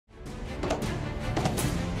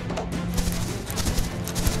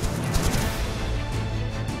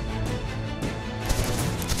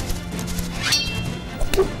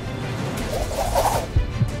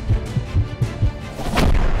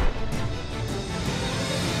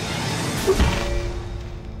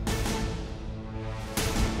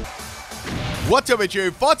What's up with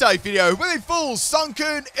you? For today's video, with a full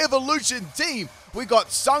Sunkern evolution team. We got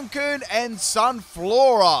Sunkern and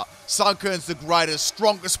Sunflora. Sunkern's the greatest,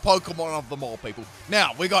 strongest Pokemon of them all, people.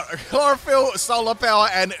 Now, we got Chlorophyll, Solar Power,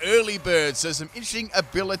 and Early Bird. So some interesting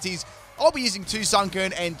abilities. I'll be using 2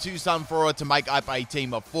 Sunkern and 2 Sunflora to make up a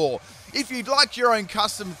team of 4. If you'd like your own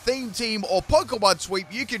custom theme team or Pokemon sweep,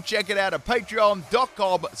 you can check it out at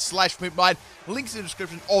patreon.com/PIMPNITE. Links in the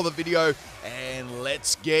description of the video, and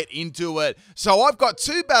let's get into it. So I've got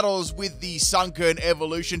 2 battles with the Sunkern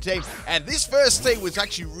evolution team, and this first team was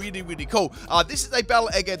actually really cool. This is a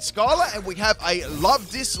battle against Skylar, and we have a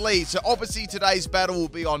Love This lead. So obviously today's battle will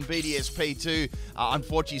be on BDSP2.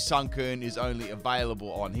 Unfortunately, Sunkern is only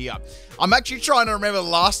available on here. I'm actually trying to remember the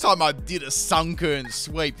last time I did a Sunkern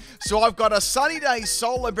sweep. So I've got a Sunny Day,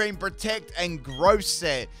 Solar Beam, Protect, and Grow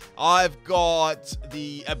set. I've got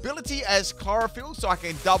the ability as Chlorophyll, so I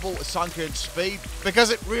can double Sunkern's speed, because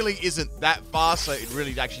it really isn't that fast, so it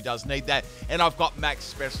really actually does need that. And I've got max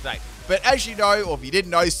special attack. But as you know, or if you didn't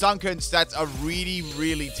know, Sunkern's stats are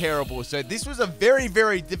really terrible. So this was a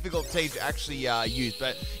very difficult team to actually use.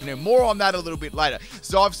 But, you know, more on that a little bit later.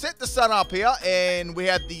 So I've set the sun up here, and we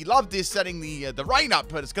had the Love This setting the rain up,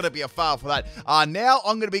 but it's going to be a fail for that. Now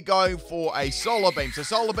I'm going to be going for a Solar Beam. So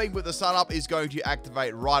Solar Beam with the sun up is going to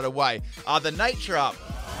activate right away. The nature up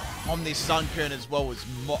on this Sunkern as well was,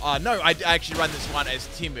 no, I actually run this one as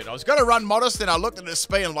Timid. I was going to run Modest, and I looked at the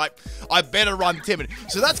speed, and I'm like, I better run Timid.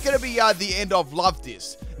 So that's going to be the end of Love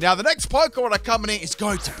This. Now, the next Pokemon coming in is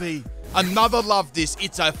going to be another Love This.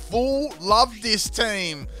 It's a full Love This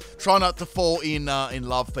team. Try not to fall in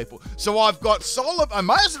love, people. So I've got Solar. I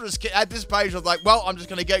might as well just at this page. I was like, well, I'm just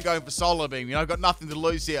going to get going for Solar Beam. You know, I've got nothing to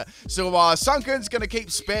lose here. So Sunkern's going to keep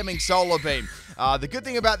spamming Solar Beam. The good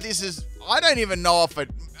thing about this is I don't even know if I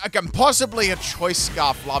can possibly a Choice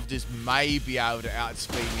Scarf Love This may be able to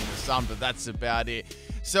outspeed me in the sun, but that's about it.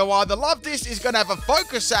 So the Love This is going to have a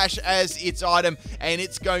Focus Sash as its item, and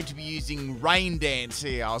it's going to be using Rain Dance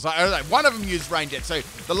here. I was like, one of them used Rain Dance. So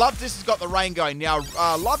the Love This has got the rain going. Now,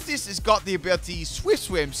 Love This has got the ability Swift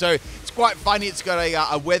Swim, so it's quite funny. It's got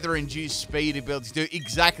a weather-induced speed ability to do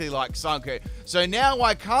exactly like Sunkern. So now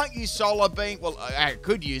I can't use Solar Beam. Well, I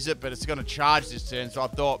could use it, but it's going to charge this turn, so I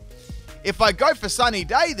thought, if I go for Sunny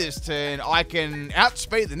Day this turn, I can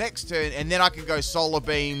outspeed the next turn, and then I can go Solar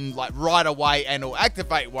Beam like right away, and it'll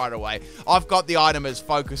activate right away. I've got the item as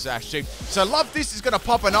Focus Sash too. So Love This is going to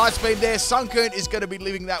pop an Ice Beam there. Sunkern is going to be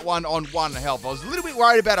leaving that one on 1 health. I was a little bit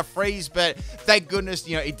worried about a freeze, but thank goodness,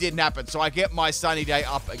 you know, it didn't happen. So I get my Sunny Day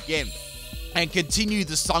up again and continue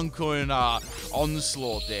the Sunkern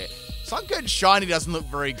onslaught there. Sunkern Shiny doesn't look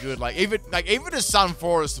very good. Even as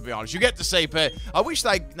Sunflora, to be honest, you get to see, but I wish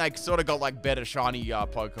they sort of got like better shiny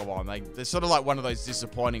Pokemon. They're sort of like one of those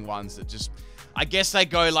disappointing ones that just, I guess they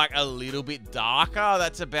go like a little bit darker.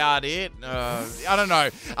 That's about it. I don't know.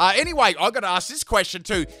 Anyway, I got to ask this question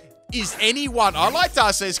too. I like to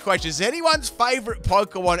ask these questions, is anyone's favorite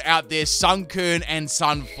Pokemon out there Sunkern and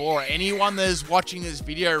Sunflora? Anyone that is watching this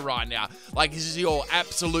video right now, like, this is your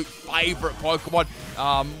absolute favorite Pokemon?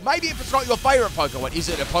 Maybe if it's not your favorite Pokemon, is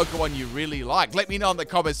it a Pokemon you really like? Let me know in the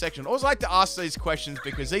comment section. I always like to ask these questions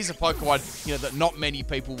because these are Pokemon, you know, that not many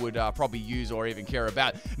people would probably use or even care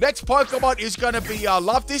about. Next Pokemon is going to be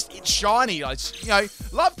Love This. It's shiny. You know,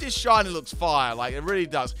 Love This shiny looks fire. Like, it really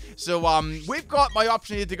does. So we've got my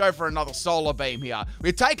option here to go for another Solar Beam here.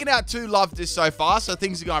 We've taken out 2 Love This so far, so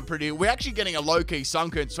things are going pretty good. We're actually getting a low-key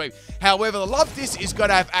Sunkern sweep. However, the Love This is going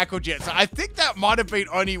to have Aqua Jet, so I think that might have been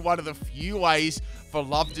only one of the few ways for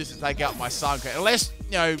Love This to take out my Sunkern, unless,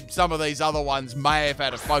 you know, some of these other ones may have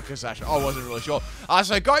had a Focus Sash. I wasn't really sure.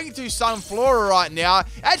 So going into Sunflora right now,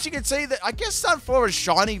 as you can see, that I guess Sunflora is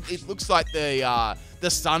shiny. It looks like the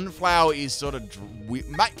sunflower is sort of do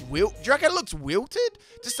you reckon it looks wilted?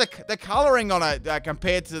 Just the coloring on it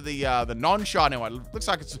compared to the non-shiny one. It looks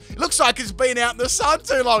like it's been out in the sun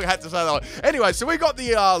too long. I had to say that one. Anyway, so we got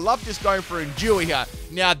the Love This going for Endure here.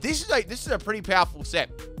 Now this is a pretty powerful set.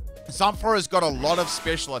 Sunflora's got a lot of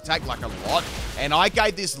special attack, like a lot, and I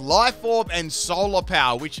gave this Life Orb and Solar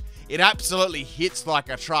Power, which it absolutely hits like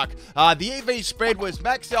a truck. The EV spread was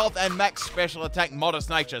max health and max special attack, Modest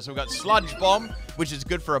Nature. So we've got Sludge Bomb, which is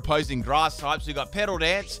good for opposing grass types. We've got Petal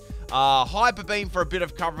Dance, Hyper Beam for a bit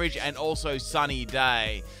of coverage, and also Sunny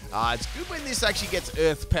Day. It's good when this actually gets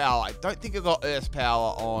Earth Power. I don't think I got Earth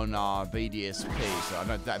Power on BDSP, so I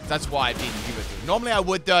don't, that's why I didn't give it to it. Normally I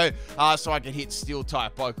would though, so I could hit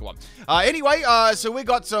Steel-type Pokemon. Anyway, so we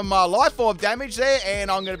got some Life Orb damage there,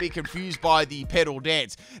 and I'm going to be confused by the Petal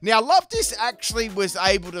Dance. Now, Loftus actually was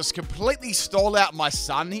able to completely stall out my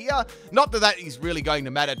Sun here. Not that is really going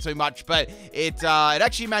to matter too much, but it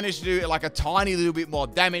actually managed to do like a tiny little bit more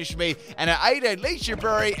damage to me, and it ate a Leech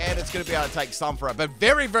Berry, and it's going to be able to take Sunflora. But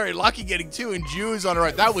very, very lucky getting 2 Endures on a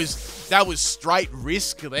row. That was straight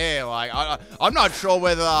risk there. Like I'm not sure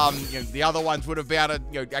whether the other ones would have been able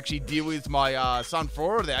to actually deal with my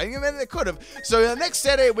Sunflora there. I mean, they could have. So the next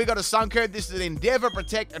set here, we got a Sunkern. This is an Endeavor,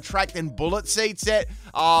 Protect, Attract, and Bullet Seed set.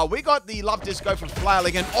 We got the Love Disc for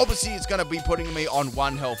Flailing, and obviously it's going to be putting me on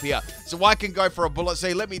 1 health here. So I can go for a Bullet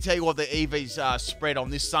Seed. Let me tell you what the EV's spread on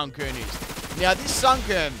this Sunkern is. Now, this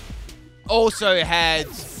Sunkern also had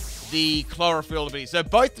the Chlorophyll ability. So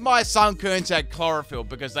both my Sunkerns had Chlorophyll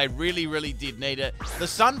because they really, really did need it. The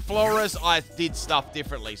Sunfloras, I did stuff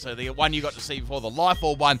differently. So the one you got to see before, the Life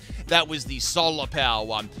Orb one, that was the Solar Power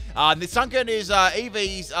one. The Sunkern is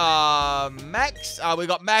EV's Max. We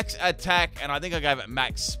got Max Attack, and I think I gave it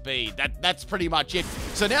Max Speed. That's pretty much it.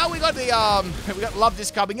 So now we got the we got Love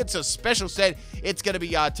This coming. It's a special set. It's going to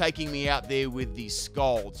be taking me out there with the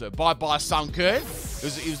Scald. So bye-bye, Sunkern.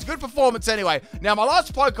 It was a good performance anyway. Now, my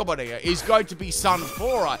last Pokemon here is going to be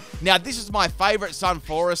Sunflora. Now, this is my favorite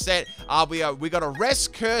Sunflora set. We got a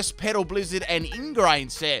Rest, Curse, Petal Blizzard, and Ingrain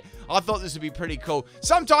set. I thought this would be pretty cool.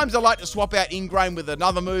 Sometimes I like to swap out Ingrain with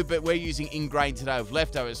another move, but we're using Ingrain today with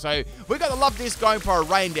Leftovers. So we got the Love Disc going for a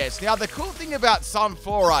Rain Dance. Now, the cool thing about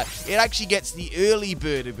Sunflora, it actually gets the Early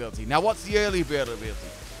Bird ability. Now, what's the Early Bird ability?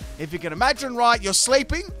 If you can imagine, right, you're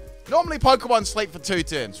sleeping. Normally, Pokemon sleep for 2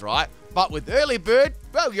 turns, right? But with Early Bird,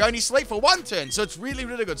 well, you only sleep for 1 turn, so it's really,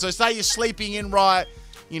 really good. So say you're sleeping in, right,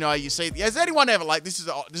 you see, has anyone ever, like, this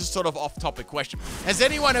is sort of off-topic question. Has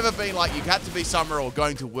anyone ever been, like, you've had to be somewhere or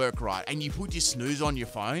going to work, right, and you put your snooze on your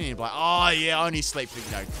phone, and you're like, oh, yeah, I only sleep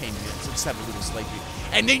for, 10 minutes, let's have a little sleepy.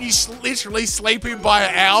 And then you literally sleep in by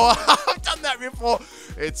an hour. I've done that before.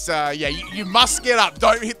 It's, yeah, you must get up.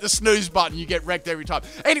 Don't hit the snooze button. You get wrecked every time.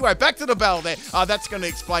 Anyway, back to the battle there. That's going to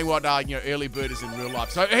explain what, Early Bird is in real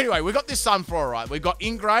life. So anyway, we got this Sunflora, right? We've got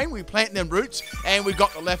Ingrain, we plant them roots, and we've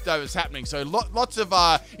got the Leftovers happening. So lots of,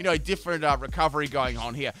 different recovery going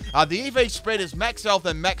on here. The EV spread is Max Health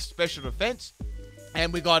and Max Special Defense.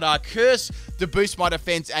 And we got Curse to boost my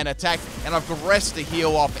defense and attack, and I've got Rest to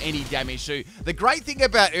heal off any damage too. The great thing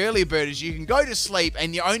about Early Bird is you can go to sleep,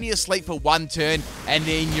 and you're only asleep for 1 turn, and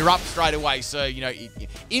then you're up straight away. So,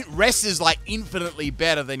 Rest is like infinitely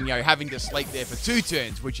better than, having to sleep there for 2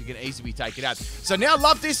 turns, which you can easily take it out. So now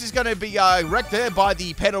Love This is going to be wrecked there by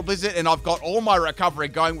the Petal Blizzard, and I've got all my recovery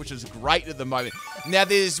going, which is great at the moment. Now,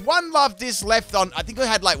 there's one Love This left on, I think I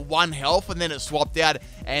had like 1 health, and then it swapped out,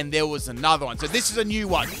 and there was another one. So this is a new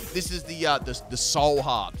one. This is the Soul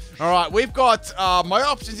Heart. All right, we've got, my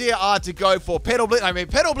options here are to go for Petal Blizzard. I mean,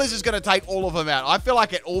 Petal Blizzard is going to take all of them out. I feel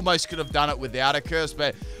like it almost could have done it without a curse,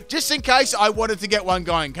 but just in case I wanted to get one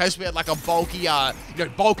going, in case we had like a bulky,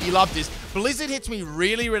 bulky Love This, Blizzard hits me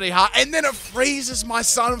really, really hard, and then it freezes my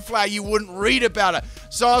Sunflower. You wouldn't read about it.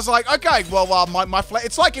 So I was like, okay, well,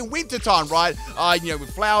 it's like in wintertime, right?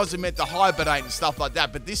 With flowers are meant to hibernate and stuff like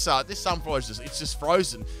that, but this Sunflower is just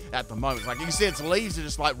frozen at the moment. Like you can see, its leaves are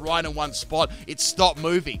just like right in one spot. It stopped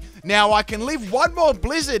moving. Now I can live 1 more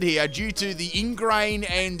Blizzard here due to the Ingrain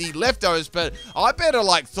and the Leftovers, but I better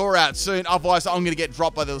like thaw out soon, otherwise I'm gonna get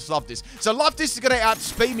dropped by this Love This. So Love This is gonna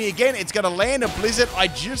outspeed me again. It's gonna land a Blizzard. I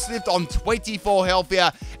just lived on 24 health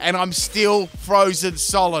here, and I'm still frozen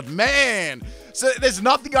solid, man. So there's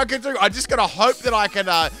nothing I can do. I just gotta hope that I can,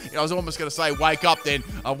 I was almost gonna say wake up then,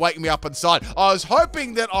 wake me up inside. I was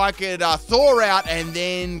hoping that I could thaw out and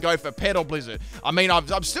then go for Petal Blizzard. I mean,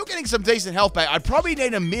 I'm still getting some decent health back. I probably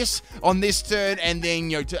need a miss on this turn and then,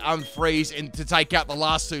 to unfreeze and to take out the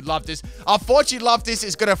last 2 Love This. Unfortunately, Love This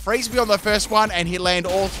is gonna freeze me on the first one and he'll land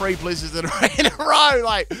all 3 Blizzards in a row.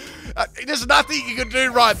 Like, there's nothing you can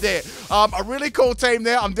do right there. A really cool team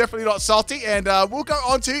there. I'm definitely not salty. And we'll go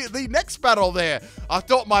on to the next battle there. I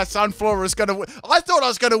thought my Sunflora was going to win. I thought I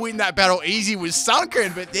was going to win that battle easy with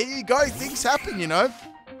Sunkern. But there you go. Things happen,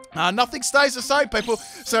 Nothing stays the same, people.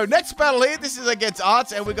 So next battle here, this is against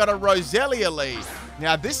Arts. And we got a Roselia lead.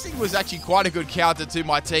 Now, this thing was actually quite a good counter to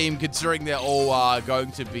my team, considering they're all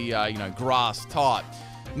going to be, grass type.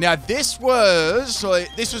 Now, this was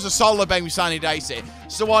a Solar Bang with Sunny Day set.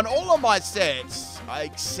 So on all of my sets,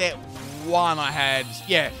 except one I had,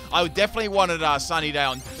 I definitely wanted Sunny Day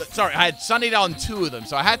on, I had Sunny Day on 2 of them,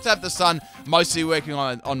 so I had to have the Sun mostly working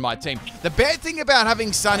on my team. The bad thing about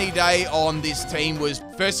having Sunny Day on this team was,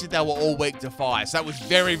 firstly, they were all weak to fire, so that was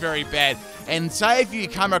very, very bad. And say if you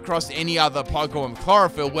come across any other Pokemon with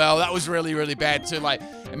Chlorophyll, well, that was really, really bad too. Like,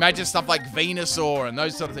 imagine stuff like Venusaur and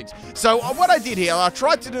those sort of things. So what I did here, I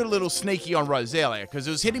tried to do a little sneaky on Roselia, because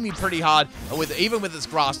it was hitting me pretty hard, even with its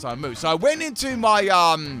grass type move. So I went into my,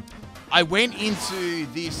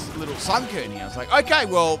 this little Sunkern here. I was like, okay,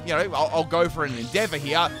 well, you know, I'll go for an Endeavor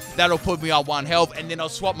here. That'll put me on 1 health, and then I'll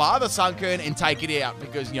swap my other Sunkern and take it out,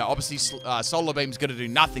 because, you know, obviously Solar Beam's going to do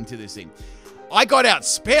nothing to this thing. I got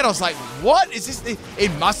outspeed. I was like, what is this? It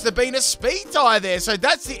must have been a speed tie there. So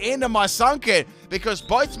that's the end of my Sunkern, because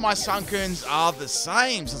both my Sunkerns are the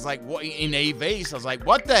same. So I was like, what, in EV? So I was like,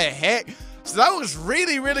 what the heck? So that was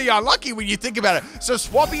really, really unlucky when you think about it. So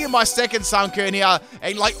swapping in my second Sunkern here,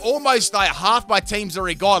 and like almost like half my team's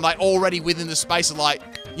already gone, like already within the space of like,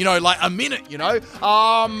 you know, like a minute, you know?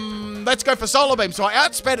 Let's go for Solar Beam. So I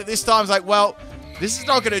outsped it this time. I was like, well, this is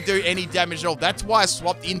not going to do any damage at all. That's why I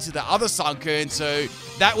swapped into the other Sunkern, so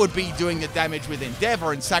that would be doing the damage with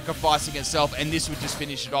Endeavor and sacrificing itself, and this would just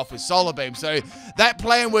finish it off with Solar Beam. So that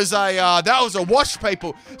plan was a wash,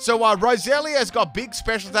 people. So Roselia has got big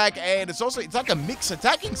special attack, and it's like a mixed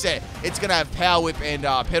attacking set. It's going to have Power Whip and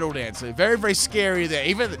Pedal Dance. So very, very scary there.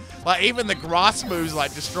 Even the grass moves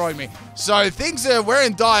like destroying me. So we're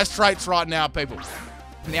in dire straits right now, people.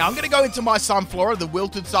 Now I'm going to go into my Sunflora, the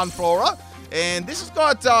wilted Sunflora. And this has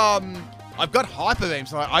got, I've got Hyper Beam,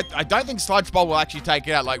 so I don't think Sludge Bomb will actually take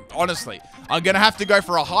it out. Like, honestly, I'm going to have to go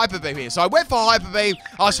for a Hyper Beam here. So I went for Hyper Beam.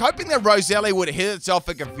 I was hoping that Roselia would hit itself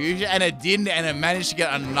for Confusion, and it didn't, and it managed to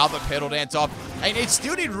get another Pedal Dance off. And it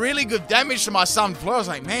still did really good damage to my Sunflora. I was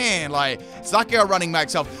like, man, like, it's lucky I'm running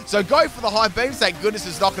max health. So go for the Hyper Beam. Thank goodness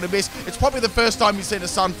it's not going to miss. It's probably the first time you've seen a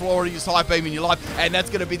Sunflora use Hyper Beam in your life, and that's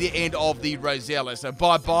going to be the end of the Roselia. So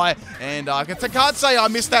bye-bye, and I can't say I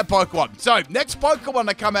missed that Pokemon. So next Pokemon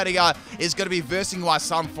to come out of here is going to be versing my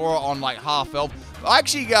Sunflora on like half health. I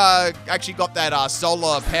actually got that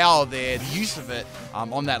solar power there, the use of it,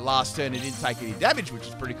 on that last turn. It didn't take any damage, which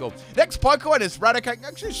is pretty cool. Next Pokemon is Raticate.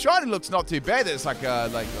 Actually, shiny looks not too bad. It's like a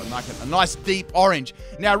nice deep orange.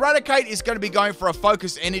 Now, Raticate is going to be going for a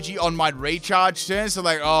focus energy on my recharge turn. So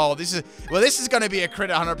like, oh, this is going to be a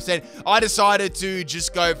crit 100%. I decided to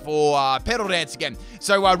just go for Pedal Dance again.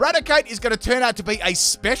 So Raticate is going to turn out to be a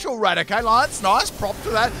special Raticate. Oh, that's nice. Prop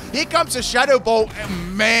to that. Here comes a Shadow Ball.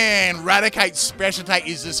 And man, Raticate's special attack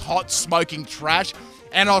is this hot smoking trash.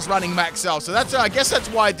 And I was running max health. So I guess that's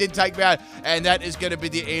why it did take me out. And that is going to be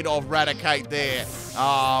the end of Raticate there.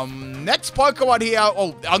 Next Pokemon here.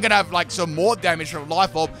 Oh, I'm going to have like some more damage from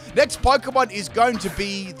Life Orb. Next Pokemon is going to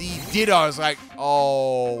be the Ditto. I was like,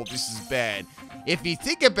 oh, this is bad. If you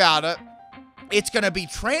think about it, it's going to be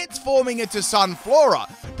transforming into Sunflora.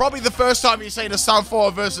 Probably the first time you've seen a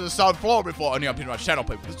Sunflora versus a Sunflora before. Only I'm pretty much channel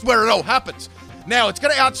people. That's where it all happens. Now, it's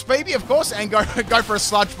going to outspeed me, of course, and go for a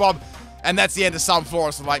Sludge Bomb. And that's the end of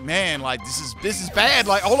Sunflora. So, like, man, like, this is bad.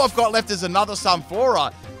 Like, all I've got left is another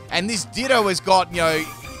Sunflora. And this Ditto has got, you know,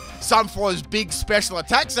 Sunflora's big special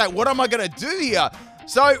attack set. What am I going to do here?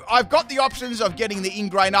 So, I've got the options of getting the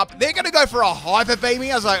Ingrain up. They're going to go for a Hyper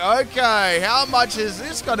Beaming. I was like, okay, how much is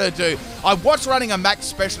this going to do? I was running a max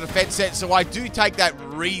special defense set, so I do take that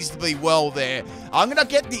reasonably well there. I'm going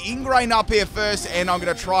to get the Ingrain up here first, and I'm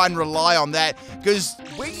going to try and rely on that, because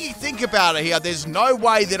when you think about it here, there's no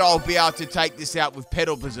way that I'll be able to take this out with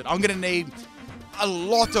Petal Blizzard. I'm going to need a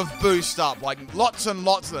lot of boost up, like lots and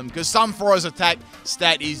lots of them, because Sunflora's attack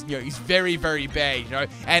stat is, you know, is very, very bad, you know,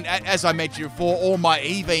 and as I mentioned before, all my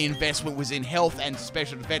EV investment was in health and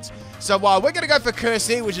special defense. So we're going to go for Curse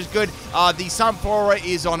here, which is good. The Sunflora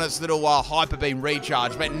is on its little Hyper Beam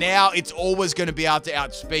recharge, but now it's always going to be able to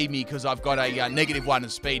outspeed me because I've got a -1 in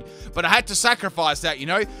speed, but I had to sacrifice that, you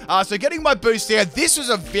know. So getting my boost there, this was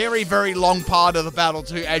a very, very long part of the battle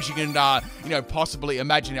too, as you can, you know, possibly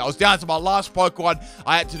imagine. I was down to my last Pokemon.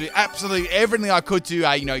 I had to do absolutely everything I could to,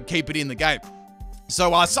 you know, keep it in the game.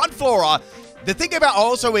 So, Sunflora, the thing about, I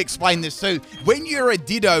also explained this too, when you're a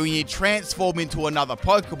Ditto and you transform into another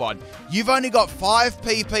Pokemon, you've only got 5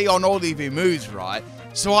 PP on all of your moves, right?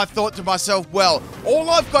 So I thought to myself, well, all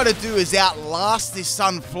I've got to do is outlast this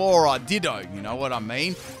Sunflora Ditto, you know what I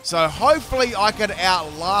mean? So hopefully I could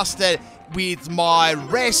outlast it with my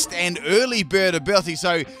rest and early bird ability.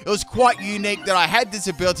 So it was quite unique that I had this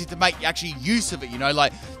ability to make actually use of it, you know,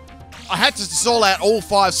 like I had to stall out all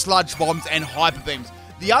 5 Sludge Bombs and Hyper Beams.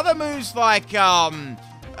 The other moves like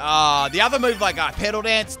The other move, like Pedal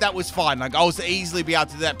Dance, that was fine. Like, I was easily be able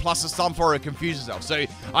to do that, plus the Sunflora confuses itself. So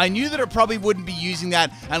I knew that it probably wouldn't be using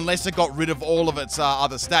that unless it got rid of all of its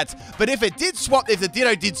other stats. But if it did swap, if the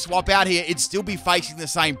Ditto did swap out here, it'd still be facing the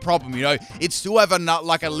same problem, you know? It'd still have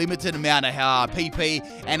like a limited amount of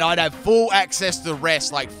PP, and I'd have full access to the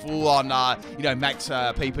rest, like full on, you know, max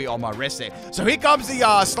PP on my rest there. So here comes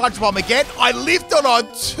the Sludge Bomb again. I lived on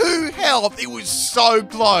 2 health. It was so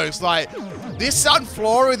close. Like, this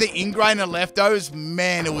Sunflora with the Ingrain and leftovers,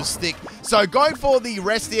 man, it was thick. So going for the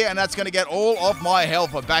rest here, and that's going to get all of my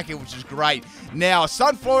health back here, which is great. Now,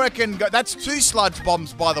 Sunflora can go, that's 2 Sludge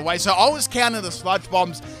Bombs, by the way. So I was counting the Sludge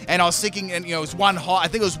Bombs, and I was thinking, and you know, it was one high, I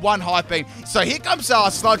think it was 1 high beam. So here comes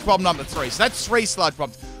Sludge Bomb number 3. So that's 3 Sludge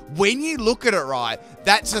Bombs. When you look at it right,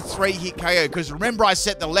 that's a 3-hit KO, because remember I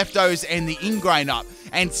set the leftovers and the Ingrain up.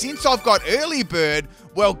 And since I've got early bird,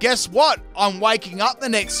 well, guess what? I'm waking up the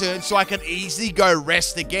next turn, so I can easily go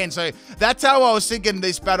rest again. So that's how I was thinking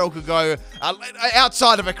this battle could go,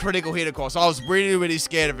 outside of a critical hit, of course. I was really, really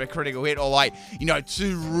scared of a critical hit, or like, you know,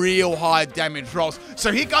 2 real high damage rolls.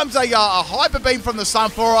 So here comes a Hyper Beam from the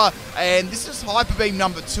Sunflora, and this is Hyper Beam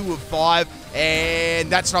number 2 of 5.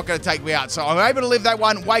 And that's not going to take me out. So I'm able to live that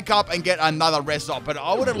one, wake up, and get another rest off. But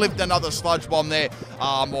I would have lived another Sludge Bomb there,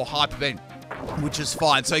 or Hyper Beam, which is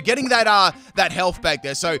fine. So getting that that health back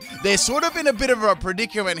there. So they're sort of in a bit of a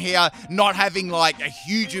predicament here, not having like a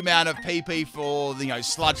huge amount of PP for the, you know,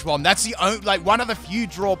 Sludge Bomb. That's the only, like, one of the few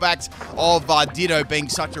drawbacks of Ditto being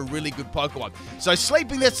such a really good Pokemon. So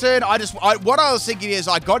sleeping this turn, what I was thinking is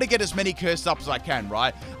I got to get as many cursed up as I can,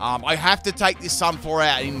 right? I have to take this Sunflora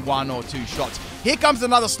out in 1 or 2 shots. Here comes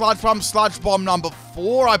another Sludge Bomb number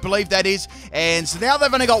 4, I believe that is. And so now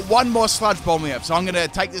they've only got 1 more Sludge Bomb left. So I'm going to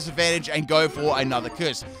take this advantage and go for another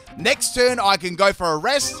curse. Next turn, I can go for a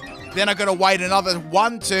rest. Then I'm going to wait another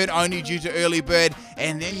 1 turn only due to early bird.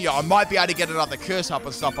 And then, yeah, I might be able to get another curse up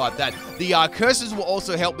and stuff like that. The curses will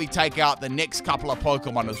also help me take out the next couple of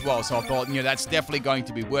Pokemon as well. So I thought, you know, that's definitely going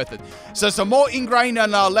to be worth it. So some more Ingrain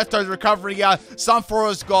and leftover recovery.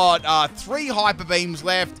 Sunflora's got 3 Hyper Beams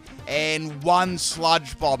left and 1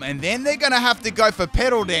 Sludge Bomb, and then they're going to have to go for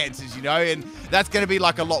Pedal Dances, you know, and that's going to be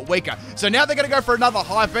like a lot weaker. So now they're going to go for another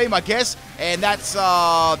High Beam, I guess, and that's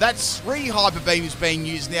 3 Hyper Beams being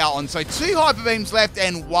used now on, so 2 Hyper Beams left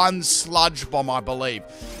and 1 Sludge Bomb, I believe.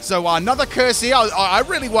 So another curse here. I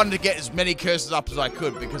really wanted to get as many curses up as I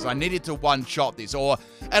could because I needed to one-shot this, or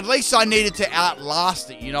at least I needed to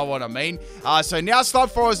outlast it, you know what I mean? So now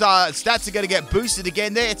Sunflora's stats are going to get boosted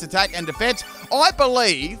again there, its attack and defense. I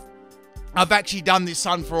believe I've actually done this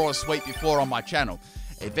Sunflora sweep before on my channel.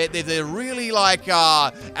 If they're really like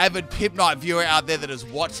avid PIMPNITE viewer out there that has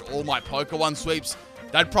watched all my Pokemon sweeps,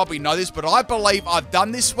 they'd probably know this, but I believe I've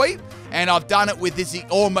done this sweep, and I've done it with this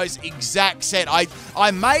almost exact set.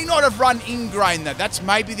 I may not have run Ingrain though. That's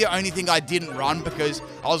maybe the only thing I didn't run because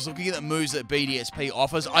I was looking at the moves that BDSP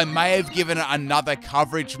offers. I may have given it another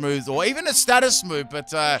coverage move or even a status move,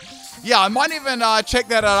 but yeah, I might even check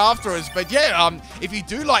that out afterwards. But yeah, if you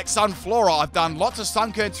do like Sunflora, I've done lots of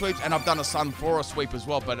Sunkern sweeps and I've done a Sunflora sweep as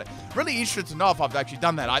well, but really interested to know if I've actually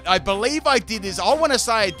done that. I believe I did this. I want to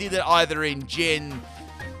say I did it either in Gen...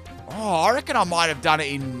 Oh, I reckon I might have done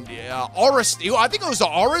it in Oris. I think it was the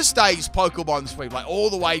Oris Days Pokemon sweep, like all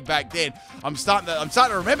the way back then. I'm starting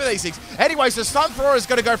to remember these things. Anyway, so Sunflora is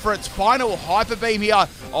going to go for its final Hyper Beam here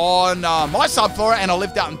on my Sunflora, and I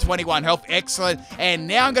lived out in 21 health. Excellent. And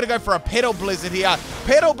now I'm going to go for a Petal Blizzard here.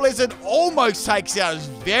 Petal Blizzard almost takes out. It's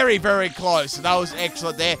very, very close. So that was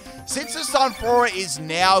excellent there. Since the Sunflora is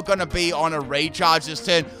now going to be on a recharge this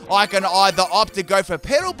turn, I can either opt to go for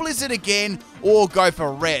Petal Blizzard again or go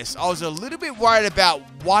for Rest. I was a little bit worried about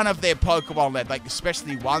one of their Pokemon left, like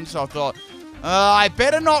especially one, so I thought, I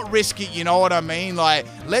better not risk it, you know what I mean? Like,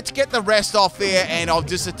 let's get the rest off here, and I'll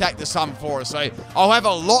just attack the Sunflora. So I'll have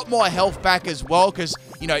a lot more health back as well, because,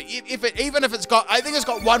 you know, even if it's got, I think it's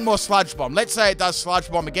got 1 more Sludge Bomb. Let's say it does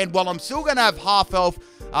Sludge Bomb again. Well, I'm still going to have half health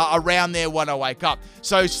around there when I wake up.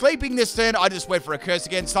 So sleeping this turn, I just went for a curse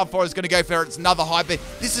again. Sunflora is going to go for its another Hyper Beam.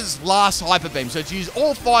 This is its last Hyper Beam, so it's used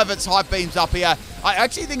all 5 of its Hyper Beams up here. I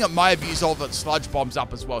actually think it may have used all of its Sludge Bombs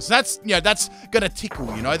up as well. So that's, you know, that's going to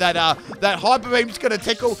tickle, you know, that Hyper Beam is going to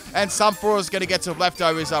tickle, and Sunflora is going to get some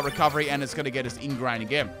leftovers recovery, and it's going to get us Ingrain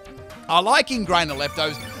again. I like Ingrain and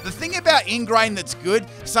leftovers. The thing about Ingrain that's good,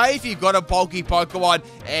 say if you've got a bulky Pokemon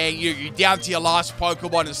and you're down to your last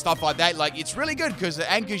Pokemon and stuff like that, like, it's really good because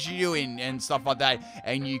it anchors you in and stuff like that,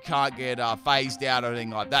 and you can't get phased out or anything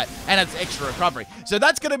like that, and it's extra recovery. So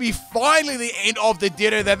that's going to be finally the end of the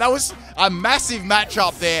Ditto there. That was a massive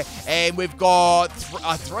matchup there, and we've got,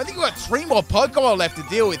 I think we've got 3 more Pokemon left to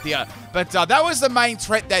deal with here. But that was the main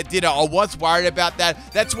threat that did it. I was worried about that.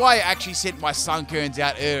 That's why I actually sent my Sunkerns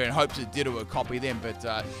out earlier in hopes that Ditto would copy them, but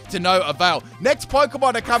to no avail. Next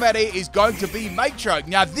Pokemon to come out here is going to be Machoke.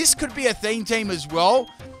 Now, this could be a theme team as well.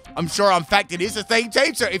 I'm sure, in fact, it is a theme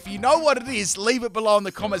team, so if you know what it is, leave it below in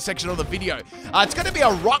the comment section of the video. It's going to be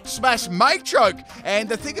a Rock Smash Machoke, and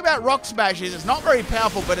the thing about Rock Smash is it's not very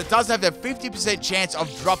powerful, but it does have a 50% chance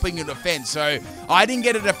of dropping a defense, so I didn't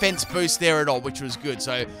get a defense boost there at all, which was good,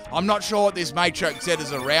 so I'm not sure what this Machoke set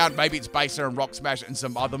is around. Maybe it's based on Rock Smash and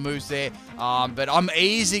some other moves there, but I'm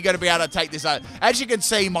easily going to be able to take this out. As you can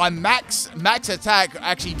see, my max attack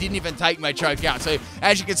actually didn't even take Machoke out, so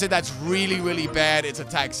as you can see, that's really, really bad. Its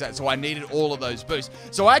attack set, so I needed all of those boosts.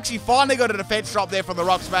 So I actually finally got a defense drop there from the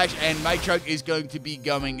Rock Smash, and Machoke is going to be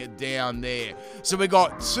going down there. So we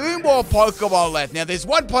got 2 more Pokemon left. Now, there's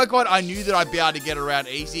one Pokemon I knew that I'd be able to get around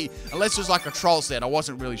easy, unless it was like a troll set. I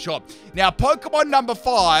wasn't really sure. Now, Pokemon number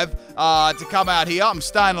 5 to come out here. I'm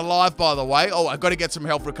staying alive, by the way. Oh, I've got to get some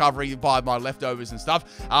health recovery by my leftovers and stuff.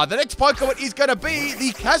 The next Pokemon is going to be the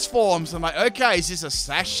Castforms. I'm like, okay, is this a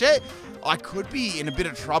Sash set? I could be in a bit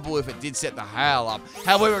of trouble if it did set the hail up.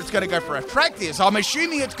 However, it's going to go for Attractive, so I'm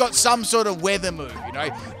assuming it's got some sort of weather move, you know.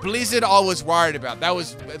 Blizzard, I was worried about. That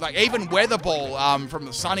was, like, even Weather Ball from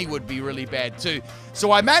the Sunny would be really bad too.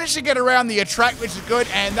 So I managed to get around the Attract, which is good,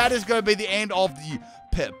 and that is going to be the end of the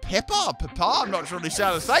Pepper? I'm not really sure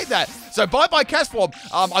how to say that. So bye-bye Castform.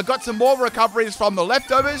 I got some more recoveries from the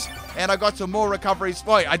leftovers, and I got some more recoveries.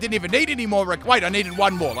 Wait, I didn't even need any more. Wait, I needed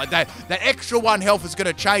one more. Like that extra 1 health is going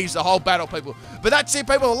to change the whole battle, people. But that's it,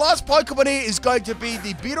 people. The last Pokemon here is going to be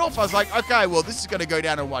the Bidoof. I was like, okay, well, this is going to go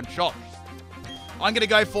down in one shot. I'm going to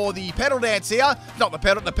go for the Petal Dance here. Not the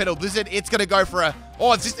Petal Blizzard. It's going to go for a...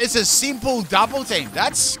 Oh, it's a simple double team.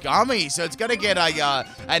 That's scummy. So it's going to get a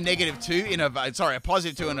 -2 in a... Sorry, a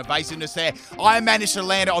 +2 in evasiveness there. I managed to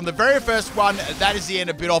land it on the very first one. That is the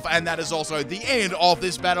end of Bidoof, and that is also the end of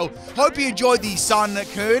this battle. Hope you enjoyed the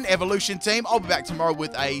Sunkern evolution team. I'll be back tomorrow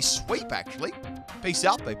with a sweep, actually. Peace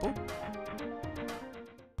out, people.